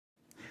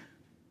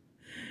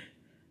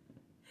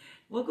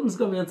Welcome to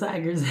Scorpio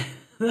Tigers.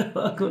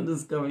 Welcome to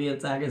Scorpio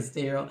Tigers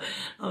Tarot.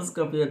 I'm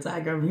Scorpio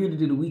Tiger. I'm here to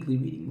do the weekly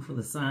reading for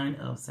the sign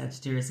of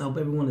Sagittarius. I hope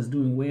everyone is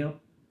doing well.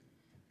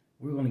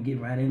 We're going to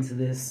get right into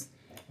this.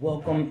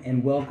 Welcome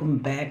and welcome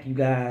back, you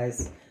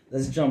guys.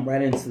 Let's jump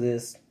right into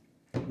this.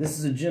 This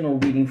is a general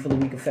reading for the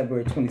week of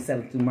February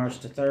 27th through March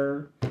the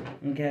 3rd.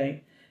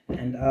 Okay?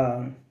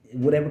 And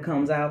whatever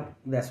comes out,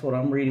 that's what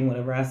I'm reading,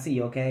 whatever I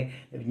see, okay?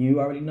 If you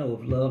already know,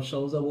 if love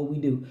shows up, what we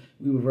do,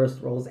 we reverse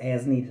the roles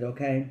as needed,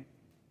 okay?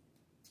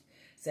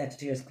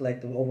 Sagittarius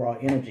collective overall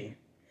energy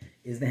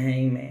is the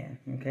hangman.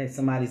 Okay,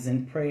 somebody's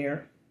in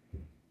prayer.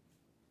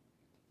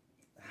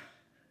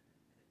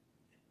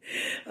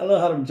 I love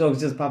how them jokes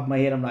just pop in my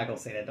head. I'm not gonna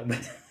say that though,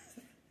 but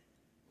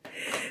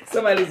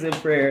somebody's in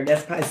prayer.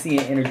 That's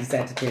Piscean energy,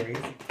 Sagittarius.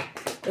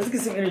 Let's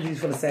get some energies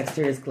for the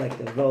Sagittarius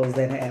collective. Those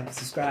that have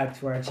subscribed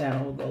to our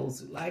channel, those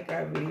who like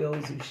our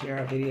videos, who share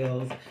our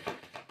videos.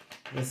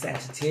 The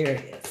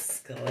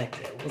Sagittarius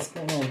collective. What's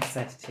going on with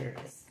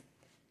Sagittarius?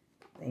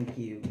 Thank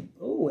you.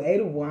 Oh, 8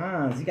 of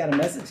Wands. You got a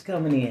message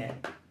coming in.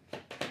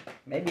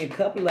 Maybe a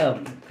couple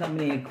of them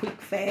coming in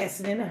quick, fast,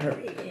 and in a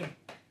hurry.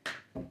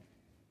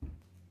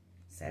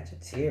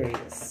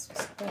 Sagittarius.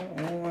 What's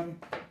going on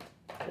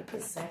with the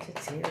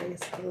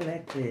Sagittarius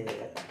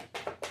collective?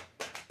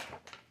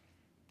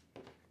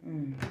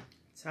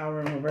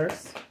 Tower in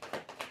reverse.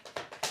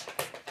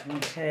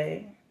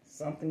 Okay.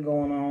 Something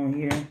going on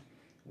here.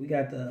 We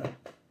got the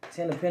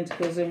 10 of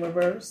Pentacles in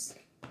reverse.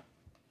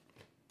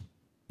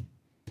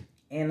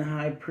 And the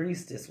High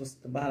Priestess. What's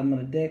the bottom of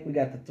the deck? We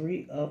got the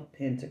 3 of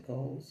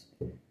Pentacles.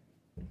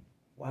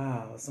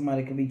 Wow.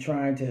 Somebody could be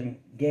trying to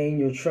gain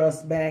your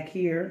trust back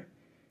here.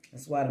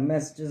 That's why the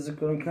messages are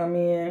going to come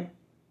in.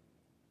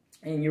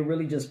 And you're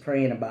really just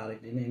praying about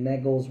it. And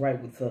that goes right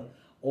with the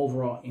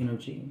overall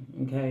energy.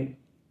 Okay?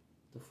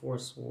 The 4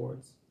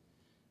 Swords.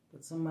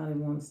 But somebody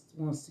wants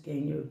to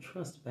gain your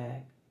trust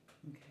back.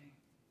 Okay?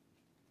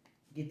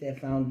 Get that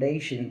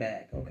foundation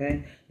back,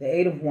 okay? The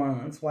 8 of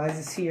Wands. Why is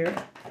this here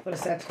for the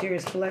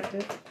Sagittarius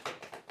collective?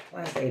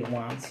 Why is the 8 of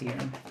Wands here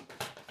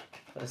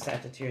for the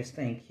Sagittarius?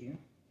 Thank you.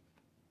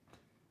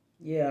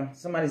 Yeah,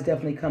 somebody's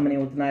definitely coming in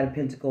with the Knight of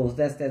Pentacles.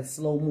 That's that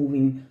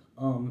slow-moving,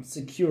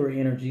 secure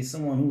energy.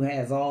 Someone who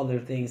has all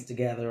their things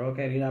together,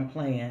 okay? They're not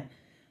playing.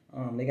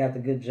 They got the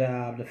good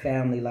job, the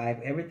family life.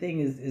 Everything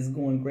is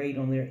going great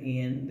on their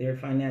end. They're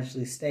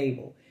financially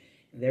stable.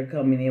 They're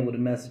coming in with a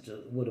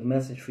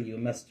message for you, a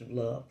message of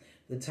love.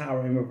 The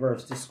Tower in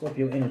reverse, the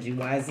Scorpio energy.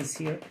 Why is this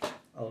here?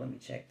 Oh, let me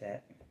check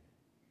that.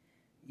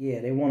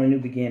 Yeah, they want a new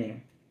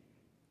beginning.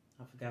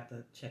 I forgot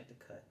to check the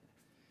cut.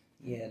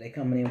 Yeah, they're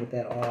coming in with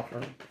that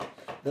offer.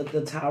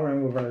 The Tower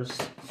in reverse,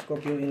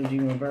 Scorpio energy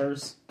in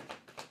reverse.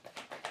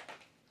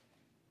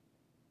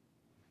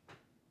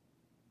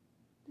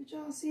 Did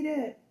y'all see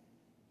that?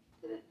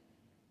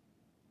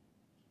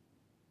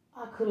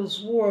 I could have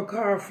swore a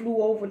car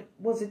flew over.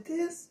 Was it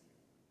this?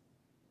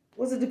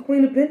 Was it the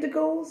Queen of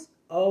Pentacles?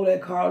 Oh,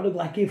 that car looked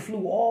like it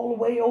flew all the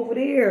way over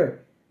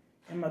there.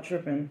 Am I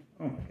tripping?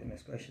 Oh, my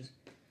goodness gracious.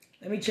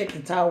 Let me check the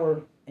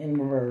Tower in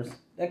reverse.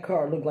 That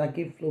car looked like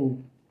it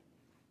flew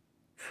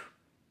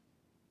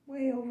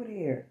way over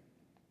there.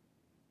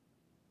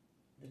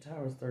 The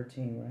Tower's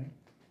 13,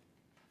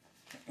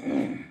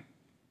 right?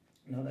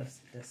 No, that's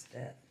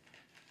that.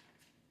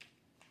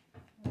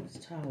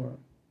 What's Tower?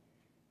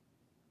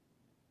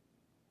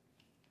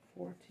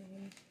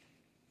 14?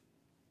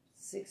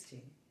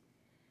 16.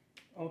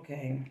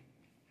 Okay.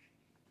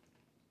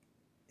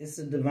 It's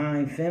a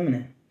divine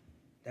feminine.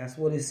 That's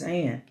what it's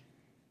saying.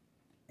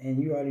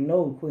 And you already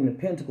know Queen of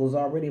Pentacles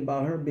already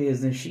about her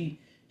business.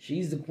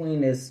 She's the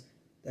queen that's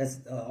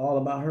all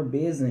about her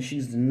business.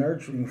 She's the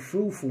nurturing,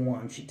 fruitful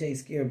one. She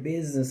takes care of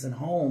business and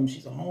home.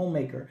 She's a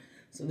homemaker.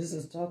 So this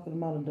is talking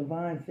about a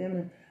divine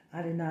feminine.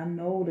 I did not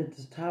know that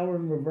the Tower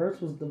in reverse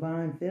was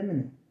divine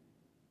feminine.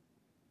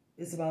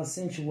 It's about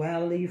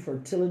sensuality,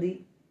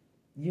 fertility,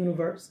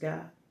 universe,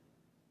 God.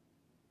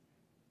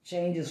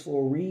 Changes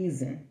for a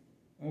reason,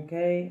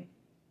 okay?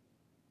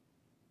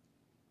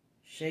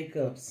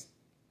 Shakeups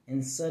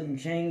and sudden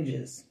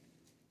changes.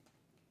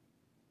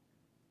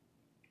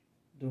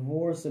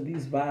 Divorce,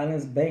 abuse,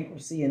 violence,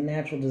 bankruptcy, and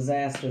natural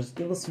disasters.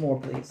 Give us more,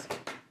 please.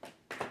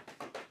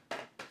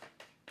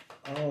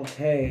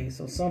 Okay,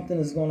 so something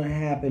is going to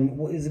happen.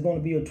 Is it going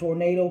to be a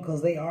tornado?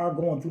 Because they are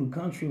going through the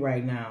country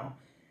right now.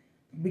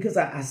 Because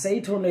I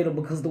say tornado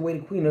because the way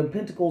the Queen of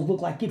Pentacles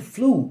looked like it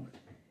flew.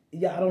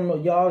 Yeah, I don't know.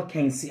 Y'all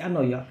can't see. I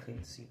know y'all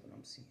can't see what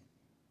I'm seeing.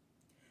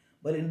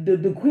 But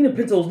the Queen of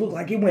Pentacles looked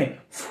like it went,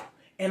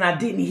 and I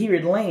didn't hear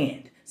it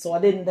land. So I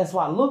didn't. That's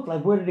why I looked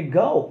like, where did it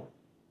go?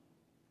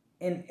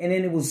 And then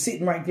it was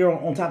sitting right there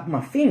on top of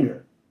my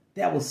finger.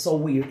 That was so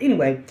weird.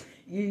 Anyway,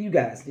 you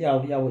guys,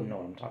 y'all wouldn't know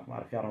what I'm talking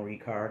about if y'all don't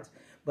read cards.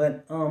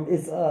 But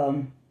it's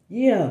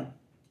yeah.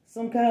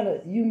 Some kind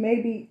of, you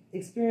may be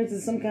experiencing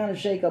some kind of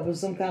shakeup or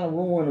some kind of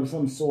ruin of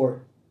some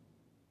sort.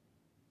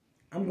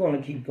 I'm going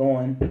to keep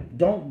going.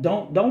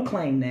 Don't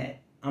claim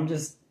that. I'm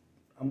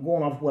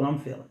going off what I'm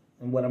feeling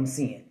and what I'm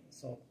seeing.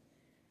 So,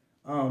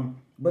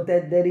 but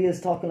that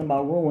is talking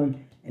about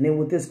ruin. And then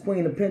with this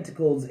Queen of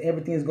Pentacles,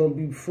 everything is going to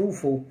be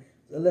fruitful.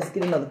 So let's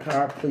get another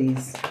card,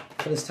 please,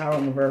 for this Tower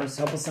in reverse.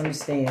 Help us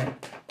understand.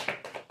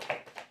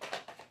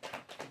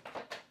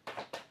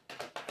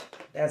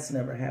 That's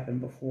never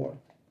happened before.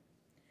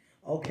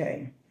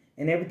 Okay.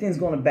 And everything's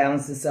going to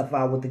balance itself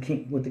out with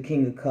the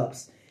King of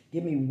Cups.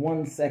 Give me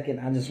 1 second.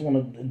 I just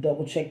want to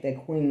double check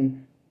that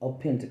Queen of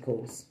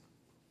Pentacles.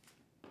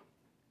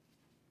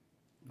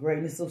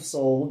 Greatness of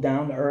soul,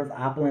 down to earth,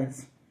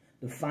 opulence,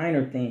 the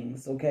finer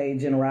things, okay?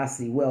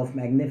 Generosity, wealth,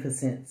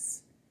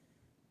 magnificence,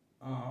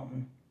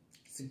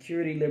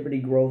 security, liberty,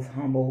 growth,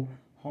 humble,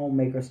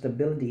 homemaker,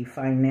 stability,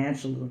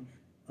 financial,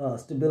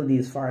 stability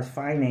as far as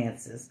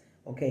finances,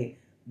 okay?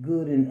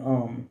 Good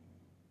in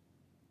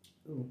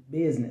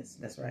business,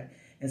 that's right.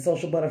 And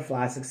social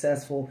butterfly,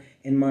 successful,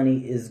 and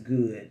money is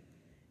good.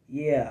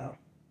 Yeah.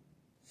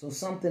 So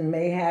something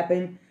may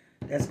happen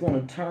that's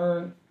going to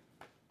turn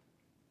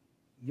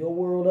your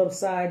world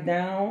upside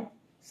down,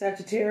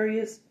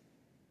 Sagittarius.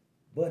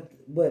 But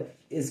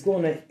it's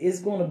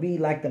gonna be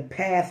like the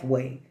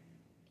pathway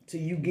to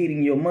you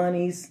getting your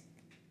monies,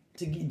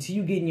 to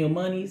you getting your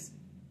monies,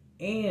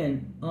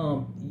 and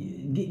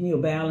getting your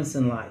balance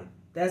in life.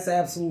 That's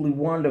absolutely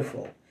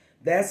wonderful.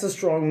 That's a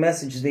strong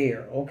message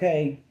there.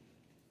 Okay.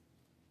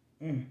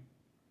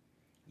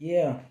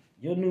 Yeah,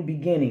 your new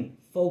beginning.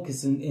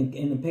 Focus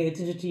and pay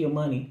attention to your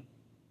money.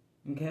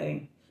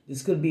 Okay,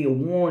 this could be a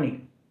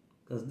warning.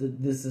 Because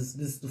this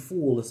is the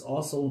Fool. It's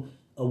also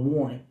a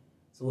warning.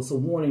 So it's a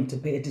warning to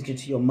pay attention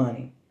to your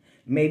money.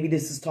 Maybe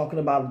this is talking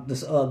about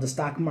this, the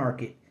stock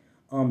market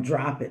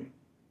dropping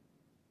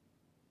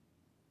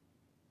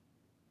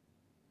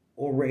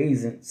or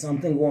raising.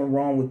 Something going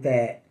wrong with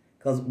that.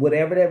 Because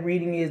whatever that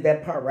reading is,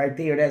 that part right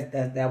there,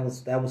 that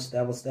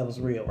was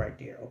real right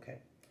there. Okay,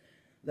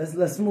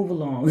 let's move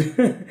along.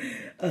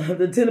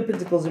 The Ten of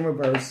Pentacles in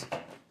reverse.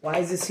 Why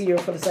is this here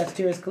for the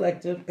Sagittarius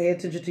collective? Pay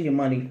attention to your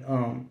money.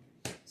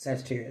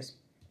 Sagittarius.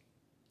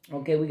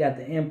 Okay, we got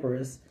the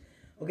Empress.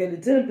 Okay, the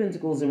Ten of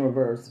Pentacles in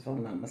reverse, if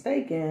I'm not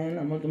mistaken.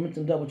 I'm going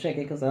to double check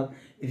it because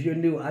if you're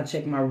new, I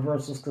check my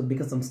reversals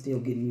because I'm still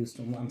getting used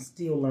to them. I'm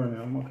still learning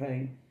them,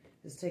 okay?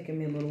 It's taking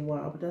me a little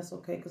while, but that's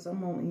okay because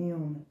I'm on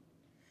in.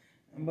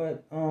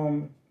 But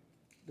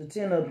the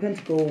Ten of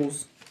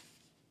Pentacles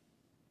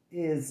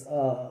is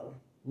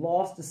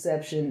loss,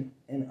 deception,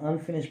 and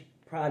unfinished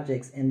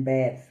projects and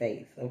bad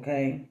faith,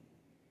 okay?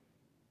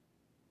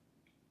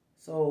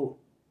 So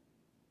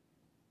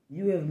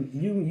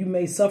you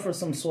may suffer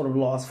some sort of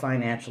loss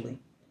financially,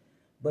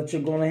 but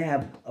you're going to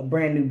have a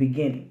brand new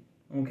beginning.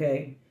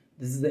 Okay,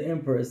 this is the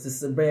Empress. This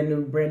is a brand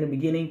new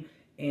beginning,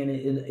 and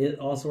it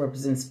also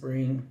represents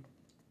spring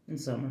and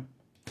summer.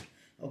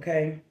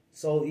 Okay,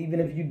 so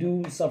even if you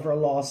do suffer a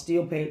loss,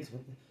 still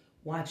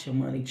watch your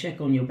money, check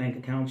on your bank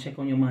account, check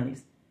on your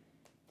monies.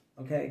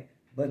 Okay,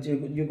 but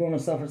you're going to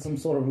suffer some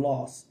sort of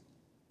loss,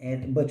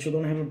 but you're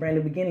going to have a brand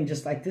new beginning,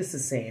 just like this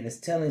is saying.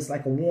 It's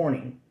like a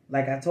warning.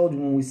 Like I told you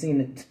when we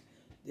seen it,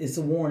 it's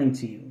a warning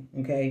to you,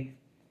 okay?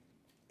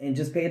 And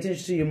just pay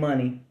attention to your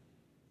money.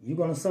 You're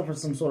going to suffer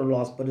some sort of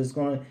loss, but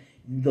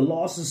the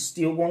loss is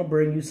still going to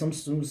bring you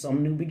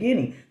some new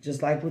beginning.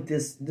 Just like with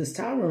this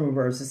Tower in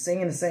reverse, it's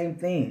saying the same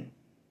thing.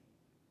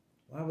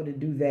 Why would it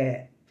do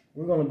that?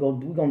 We're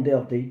going to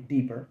delve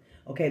deeper.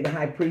 Okay, the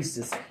High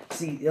Priestess.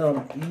 See,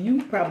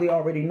 you probably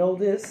already know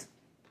this.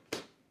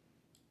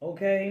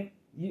 Okay?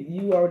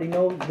 You already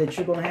know that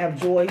you're going to have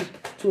joy,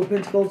 Two of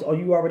Pentacles, or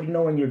you already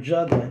know and you're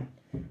juggling,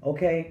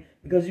 okay?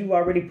 Because you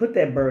already put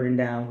that burden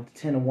down with the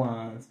Ten of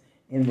Wands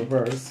in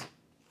reverse.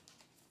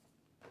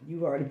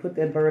 You've already put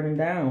that burden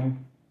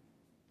down.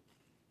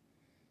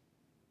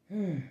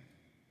 Ten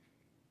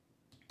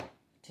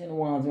of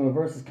Wands in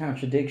reverse is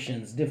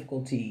contradictions,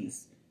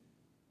 difficulties,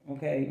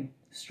 okay?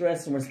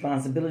 Stress and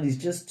responsibilities,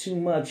 just too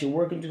much. You're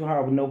working too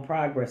hard with no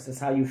progress. That's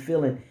how you're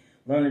feeling.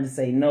 Learning to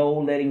say no,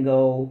 letting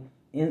go.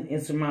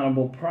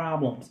 Insurmountable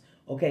problems.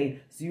 Okay,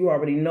 so you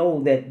already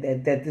know that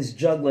this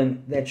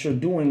juggling that you're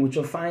doing with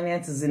your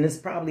finances, and this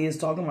probably is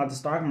talking about the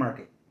stock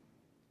market.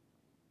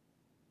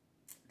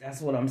 That's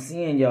what I'm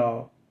seeing,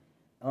 y'all.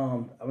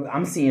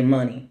 I'm seeing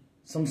money.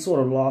 Some sort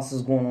of loss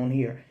is going on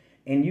here,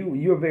 and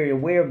you're very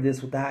aware of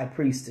this with the High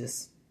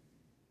Priestess.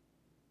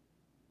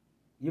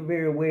 You're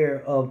very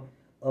aware of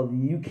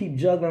you keep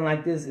juggling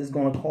like this is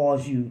going to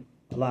cause you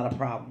a lot of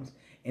problems.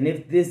 And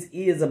if this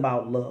is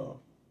about love,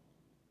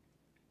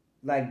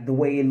 like the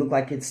way it looked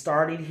like it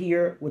started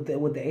here with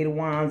the Eight of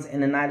Wands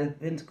and the Knight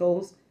of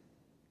Pentacles,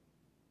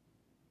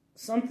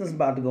 something's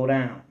about to go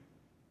down.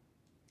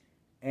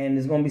 And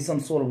there's going to be some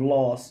sort of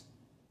loss.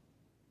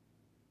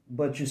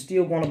 But you're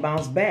still going to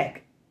bounce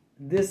back.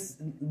 This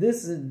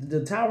is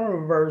the Tower in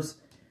reverse,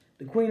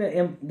 the Queen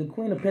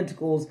of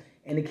Pentacles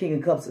and the King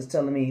of Cups is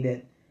telling me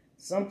that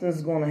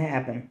something's going to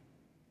happen.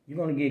 You're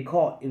going to get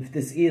caught if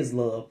this is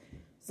love.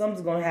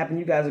 Something's going to happen.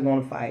 You guys are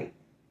going to fight.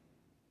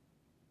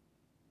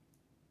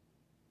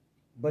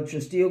 But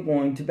you're still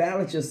going to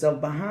balance yourself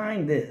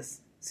behind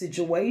this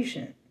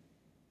situation.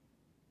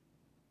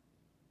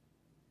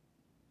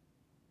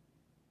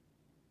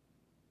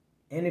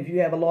 And if you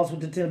have a loss with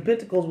the 10 of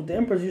Pentacles, with the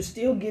Empress, you're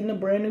still getting a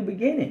brand new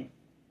beginning.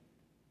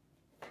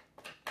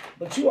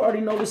 But you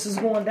already know this is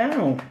going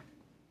down.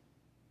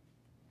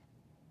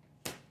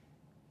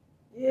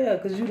 Yeah,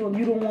 because you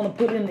don't want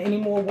to put in any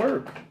more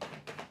work.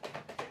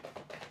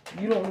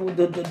 You don't.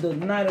 The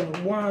Knight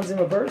of Wands in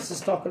reverse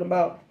is talking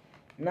about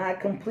not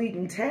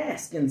completing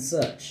tasks and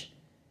such.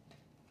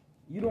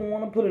 You don't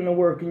want to put in the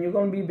work, and you're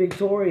going to be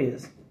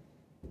victorious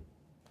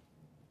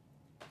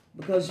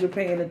because you're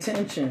paying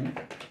attention.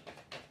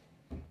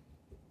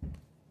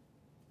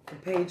 The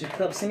Page of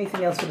Cups.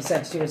 Anything else for the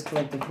Sagittarius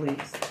Collective,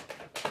 please?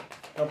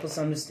 Help us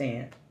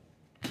understand.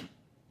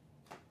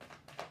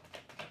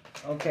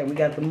 Okay, we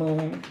got the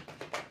Moon,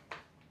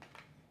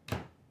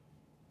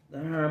 the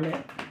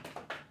Hermit.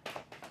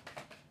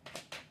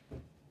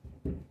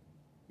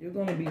 You're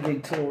going to be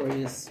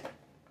victorious,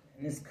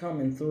 and it's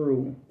coming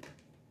through.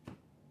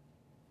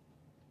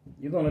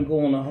 You're going to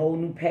go on a whole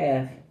new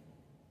path.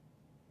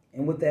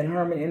 And with that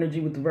Hermit energy,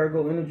 with the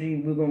Virgo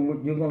energy, you're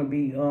going to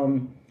be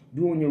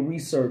doing your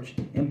research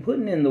and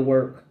putting in the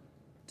work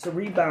to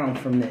rebound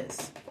from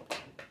this.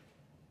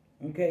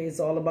 Okay, it's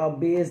all about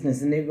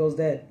business. And there goes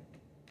that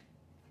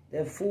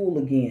Fool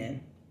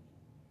again.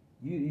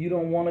 You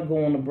don't want to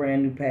go on a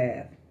brand new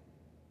path.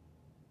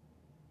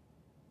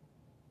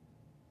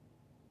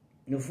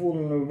 The Fool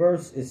in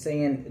reverse is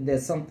saying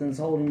that something's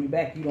holding you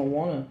back. You don't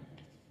want to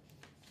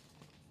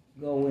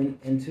go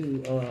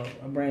into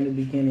a brand new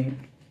beginning.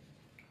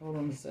 Hold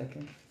on a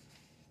second.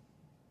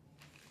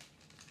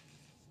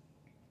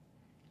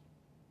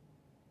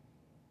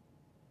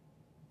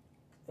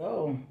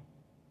 Oh,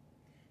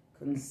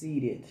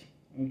 conceited.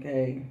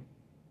 Okay.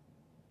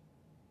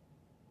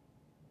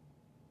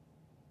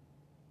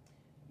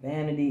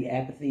 Vanity,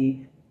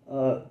 apathy,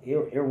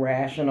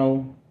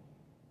 irrational,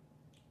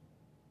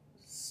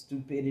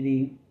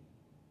 stupidity.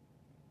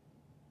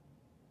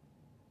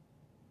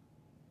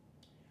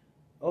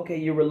 Okay,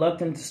 you're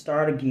reluctant to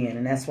start again,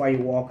 and that's why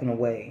you're walking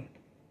away.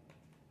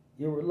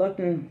 You're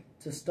reluctant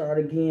to start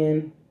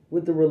again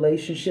with the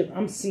relationship.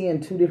 I'm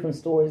seeing two different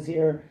stories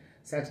here.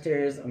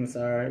 Sagittarius, I'm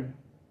sorry.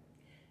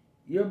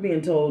 You're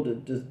being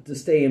told to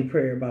stay in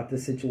prayer about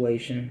this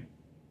situation.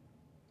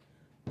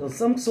 So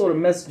some sort of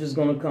message is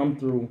going to come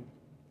through.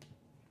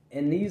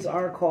 And these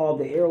are called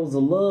the arrows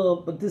of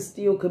love, but this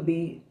still could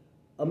be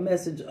a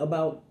message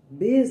about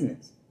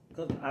business.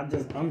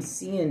 Because I'm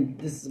seeing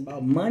this is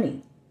about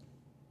money.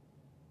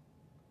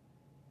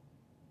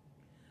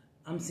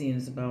 I'm seeing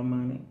it's about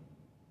money.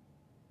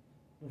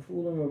 The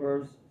Fool in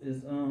reverse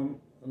is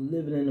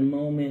living in the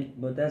moment,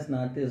 but that's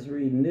not this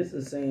reading. This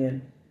is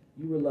saying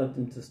you're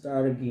reluctant to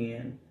start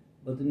again,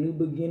 but the new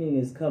beginning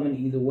is coming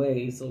either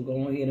way. So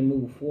go ahead and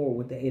move forward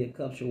with the Eight of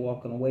Cups. You're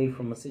walking away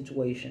from a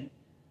situation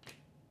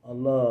of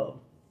love.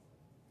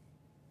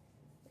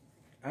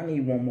 I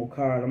need one more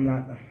card. I'm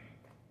not.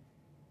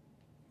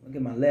 Look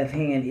at my left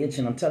hand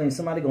itching. I'm telling you,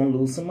 somebody's going to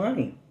lose some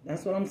money.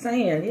 That's what I'm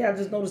saying. Yeah, I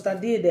just noticed I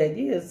did that.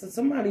 Yes,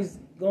 somebody's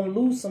going to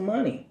lose some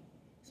money.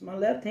 It's my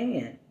left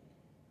hand.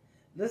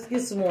 Let's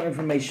get some more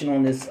information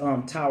on this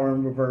Tower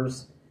in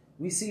reverse.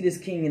 We see this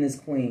king and this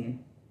queen.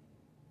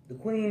 The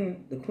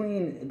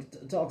queen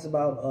talks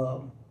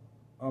about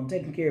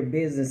taking care of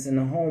business and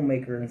the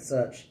homemaker and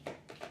such.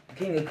 The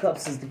King of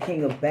Cups is the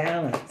king of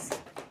balance.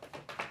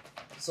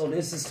 So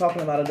this is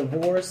talking about a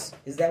divorce.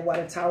 Is that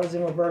why the Tower's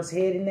in reverse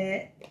heading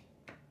that?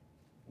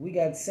 We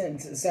got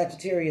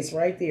Sagittarius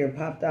right there,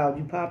 popped out.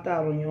 You popped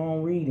out on your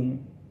own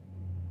reading.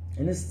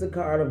 And this is the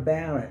card of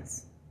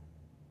balance.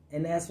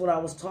 And that's what I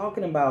was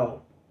talking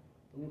about.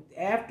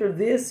 After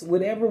this,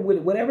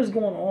 whatever's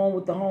going on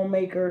with the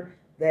homemaker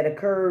that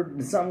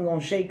occurred, something going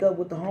to shake up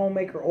with the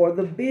homemaker or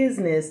the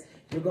business,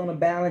 you're going to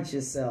balance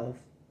yourself.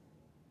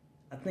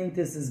 I think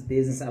this is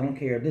business. I don't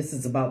care. This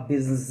is about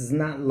business. This is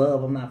not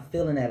love. I'm not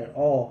feeling that at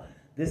all.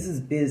 This is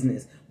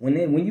business. When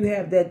you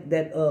have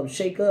that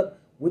shake up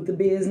with the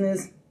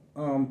business,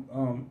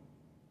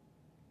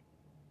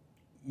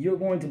 you're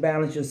going to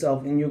balance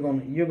yourself, and you're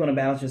going to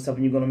balance yourself,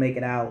 and you're going to make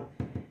it out.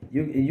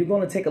 You're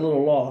going to take a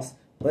little loss,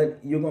 but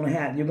you're going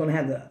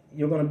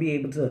to be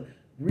able to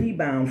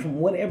rebound from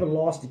whatever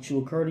loss that you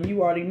occurred. And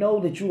you already know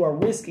that you are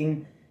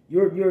risking.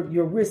 You're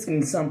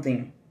risking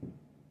something.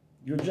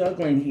 You're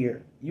juggling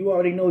here. You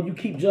already know you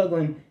keep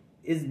juggling,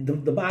 is the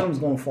bottom's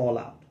going to fall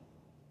out.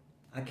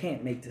 I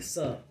can't make this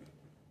up,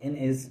 and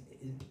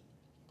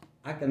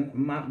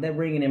that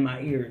ringing in my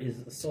ear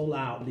is so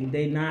loud. I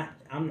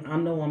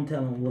know I'm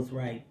telling them what's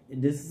right.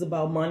 This is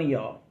about money,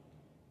 y'all.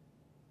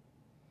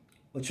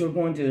 But you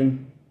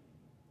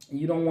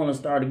don't want to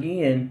start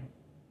again.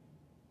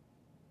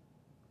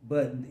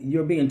 But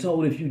you're being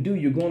told if you do,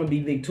 you're going to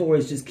be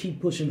victorious. Just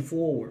keep pushing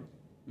forward.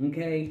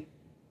 Okay?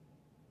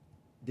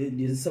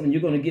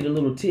 You're going to get a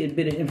little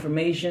tidbit of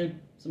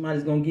information.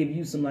 Somebody's going to give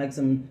you some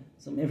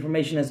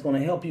information that's going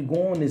to help you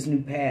go on this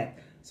new path.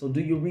 So do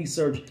your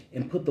research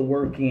and put the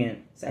work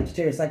in.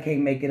 Sagittarius, I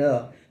can't make it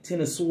up. Ten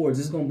of Swords,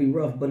 it's going to be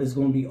rough, but it's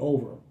going to be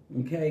over.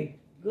 Okay?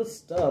 Good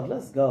stuff.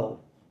 Let's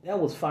go. That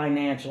was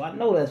financial. I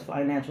know that's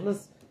financial.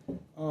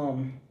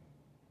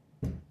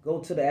 go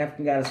to the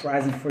African Goddess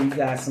Rising for you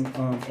guys some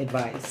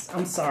advice.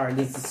 I'm sorry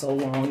this is so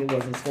long. It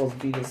wasn't supposed to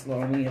be this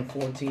long. We in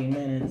 14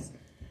 minutes.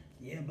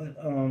 Yeah, but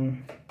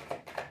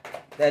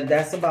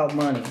that's about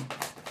money,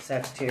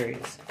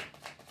 Sagittarius.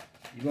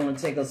 You're going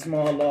to take a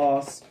small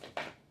loss,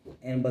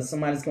 but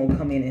somebody's going to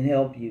come in and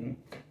help you.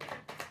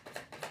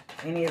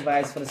 Any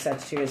advice for the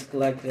Sagittarius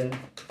collective?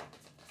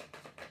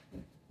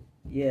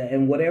 Yeah,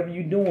 and whatever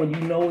you're doing,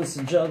 you know it's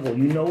a juggle.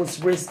 You know it's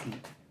risky.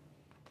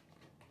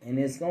 And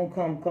it's gonna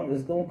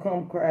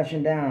come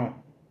crashing down.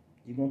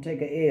 You're gonna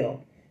take an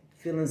L.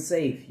 Feeling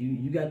safe.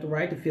 You got the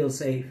right to feel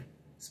safe,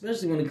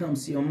 especially when it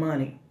comes to your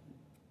money.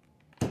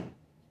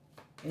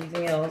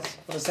 Anything else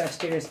for the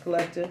Sagittarius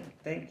collective?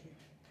 Thank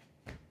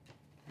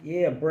you.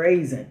 Yeah,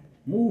 brazen.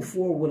 Move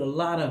forward with a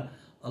lot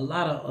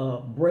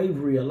of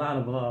bravery, a lot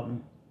of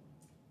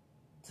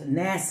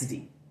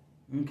tenacity.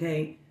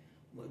 Okay,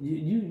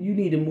 you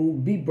need to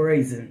move. Be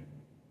brazen.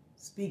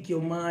 Speak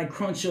your mind,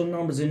 crunch your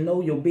numbers, and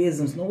know your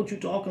business. Know what you're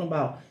talking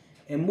about,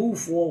 and move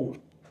forward.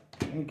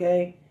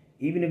 Okay?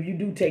 Even if you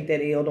do take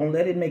that L, don't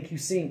let it make you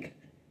sink.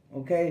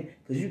 Okay?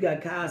 Because you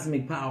got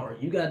cosmic power.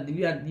 You got that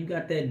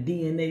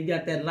DNA. You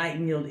got that light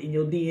in your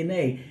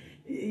DNA.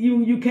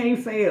 You can't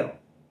fail.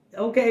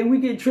 Okay? We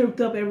get tripped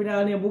up every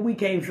now and then, but we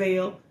can't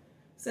fail.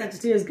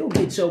 Sagittarius, go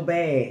get your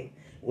bag.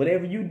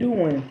 Whatever you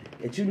doing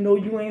that you know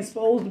you ain't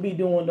supposed to be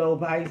doing, though,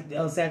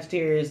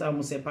 Sagittarius. I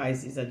almost said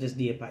Pisces. I just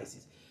did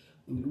Pisces.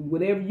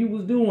 Whatever you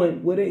was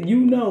doing,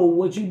 you know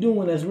what you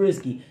doing that's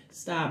risky.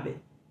 Stop it,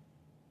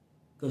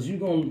 cause you're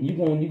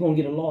gonna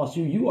get a loss.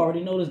 You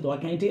already know this, though. I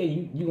can't tell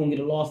you. You're gonna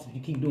get a loss if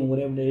you keep doing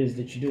whatever it is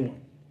that you're doing.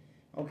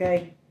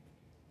 Okay.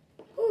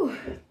 Whew,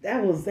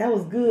 that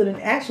was good, and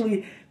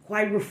actually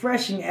quite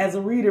refreshing as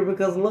a reader,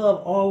 because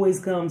love always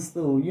comes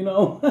through. You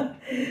know.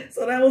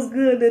 So that was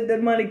good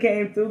that money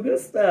came through. Good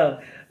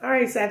stuff. All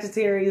right,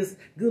 Sagittarius.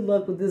 Good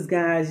luck with this,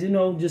 guys. You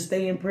know, just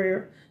stay in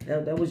prayer.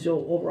 That was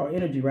your overall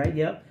energy, right?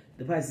 Yep.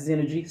 The Pisces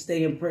energy.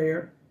 Stay in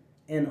prayer.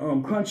 And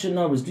crunch your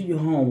numbers. Do your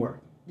homework.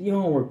 Do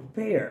your homework.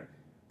 Prepare.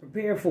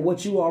 Prepare for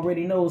what you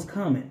already know is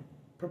coming.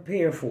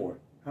 Prepare for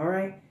it. All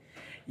right?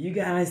 You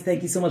guys,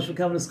 thank you so much for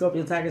coming to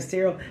Scorpio Tigers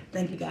Tarot.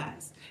 Thank you,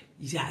 guys.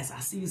 You guys, I'll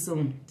see you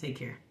soon. Take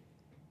care.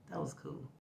 That was cool.